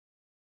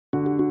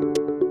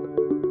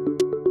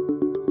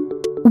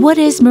What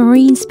is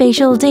Marine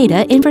Spatial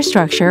Data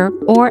Infrastructure,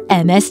 or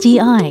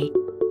MSDI?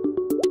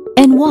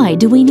 And why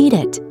do we need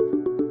it?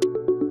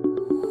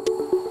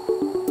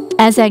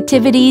 As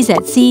activities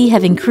at sea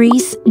have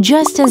increased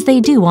just as they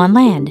do on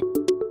land,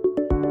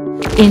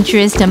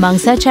 interest among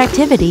such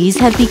activities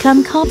have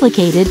become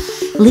complicated,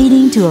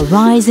 leading to a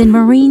rise in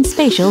marine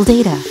spatial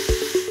data.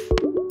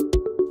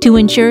 To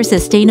ensure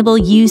sustainable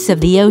use of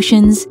the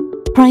oceans,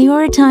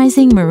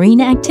 prioritizing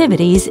marine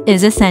activities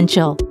is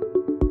essential.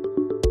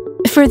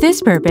 For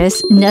this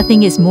purpose,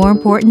 nothing is more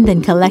important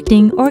than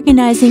collecting,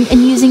 organizing,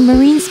 and using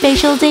marine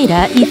spatial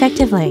data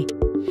effectively.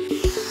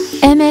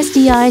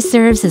 MSDI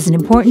serves as an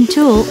important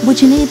tool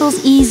which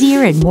enables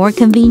easier and more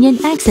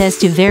convenient access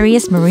to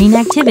various marine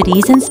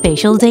activities and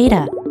spatial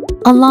data,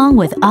 along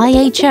with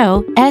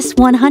IHO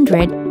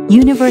S100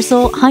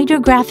 Universal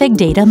Hydrographic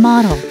Data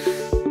Model.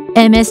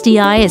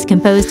 MSDI is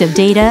composed of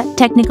data,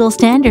 technical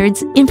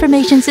standards,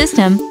 information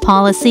system,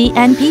 policy,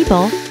 and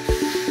people,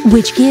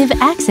 which give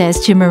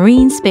access to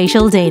marine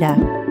spatial data.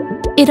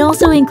 It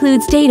also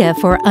includes data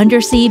for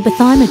undersea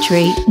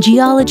bathymetry,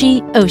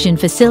 geology, ocean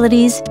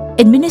facilities,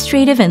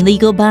 administrative and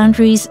legal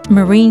boundaries,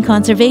 marine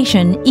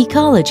conservation,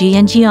 ecology,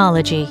 and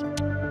geology.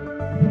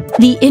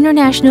 The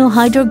International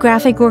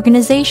Hydrographic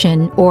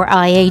Organization, or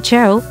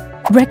IHO,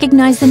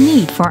 recognized the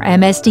need for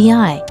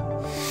MSDI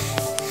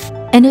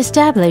and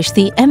established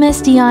the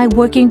MSDI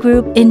Working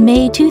Group in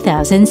May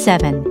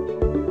 2007.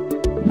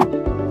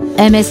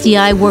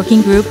 MSDI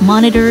Working Group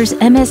monitors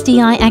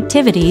MSDI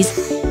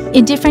activities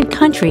in different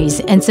countries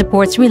and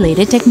supports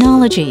related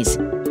technologies,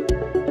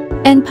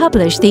 and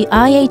published the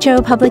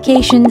IHO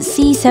publication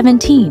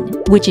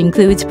C17, which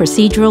includes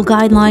procedural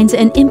guidelines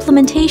and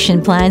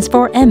implementation plans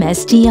for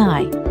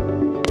MSDI.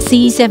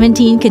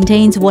 C17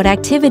 contains what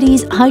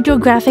activities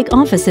hydrographic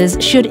offices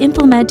should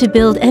implement to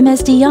build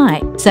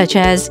MSDI, such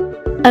as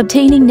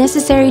obtaining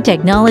necessary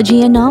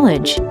technology and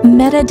knowledge,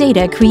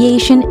 metadata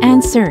creation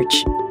and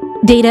search,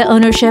 data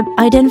ownership,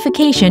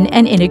 identification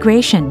and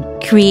integration,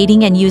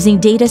 creating and using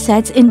data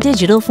sets in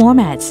digital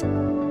formats,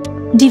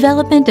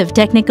 development of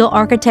technical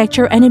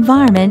architecture and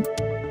environment,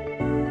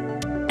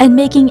 and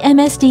making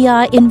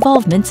MSDI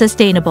involvement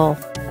sustainable.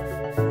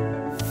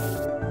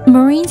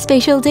 Marine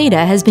spatial data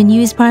has been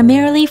used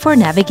primarily for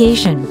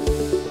navigation.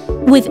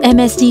 With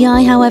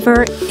MSDI,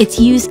 however, its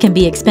use can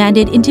be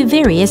expanded into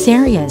various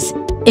areas,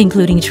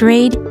 including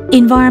trade,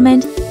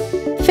 environment,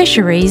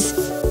 fisheries,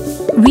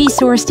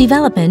 resource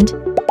development,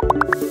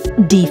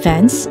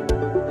 defense,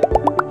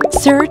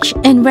 search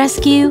and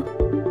rescue,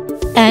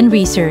 and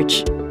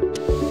research.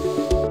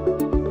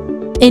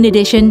 In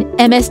addition,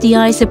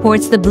 MSDI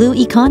supports the blue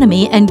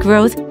economy and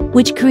growth,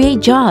 which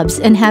create jobs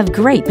and have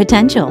great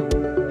potential.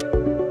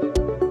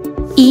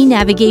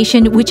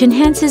 E-navigation, which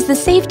enhances the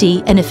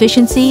safety and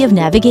efficiency of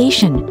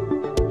navigation.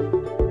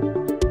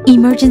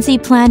 Emergency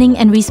planning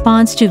and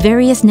response to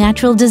various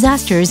natural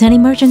disasters and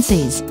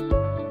emergencies.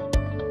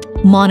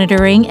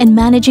 Monitoring and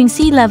managing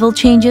sea level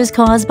changes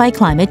caused by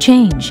climate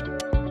change.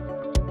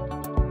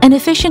 An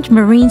efficient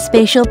marine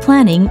spatial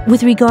planning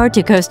with regard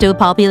to coastal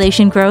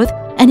population growth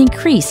and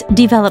increased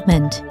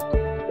development.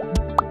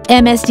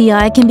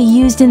 MSDI can be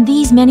used in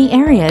these many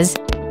areas,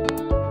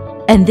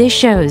 and this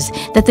shows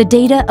that the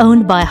data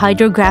owned by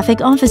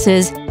hydrographic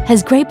offices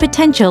has great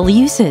potential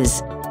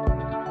uses,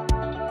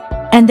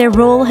 and their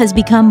role has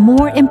become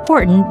more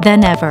important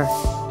than ever.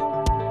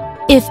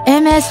 If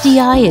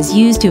MSDI is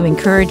used to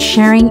encourage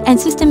sharing and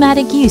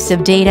systematic use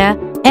of data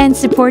and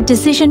support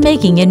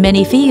decision-making in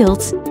many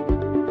fields,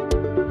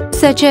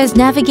 such as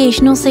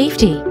navigational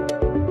safety,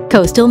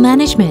 coastal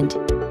management,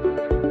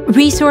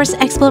 resource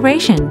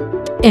exploration,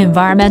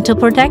 environmental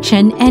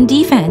protection, and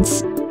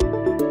defense,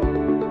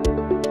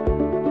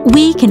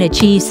 we can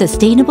achieve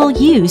sustainable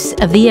use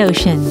of the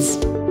oceans.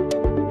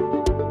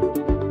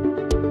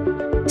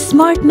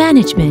 Smart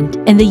management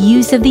and the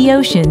use of the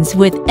oceans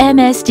with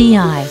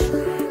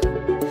MSDI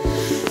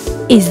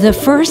is the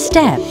first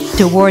step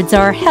towards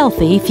our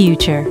healthy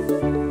future.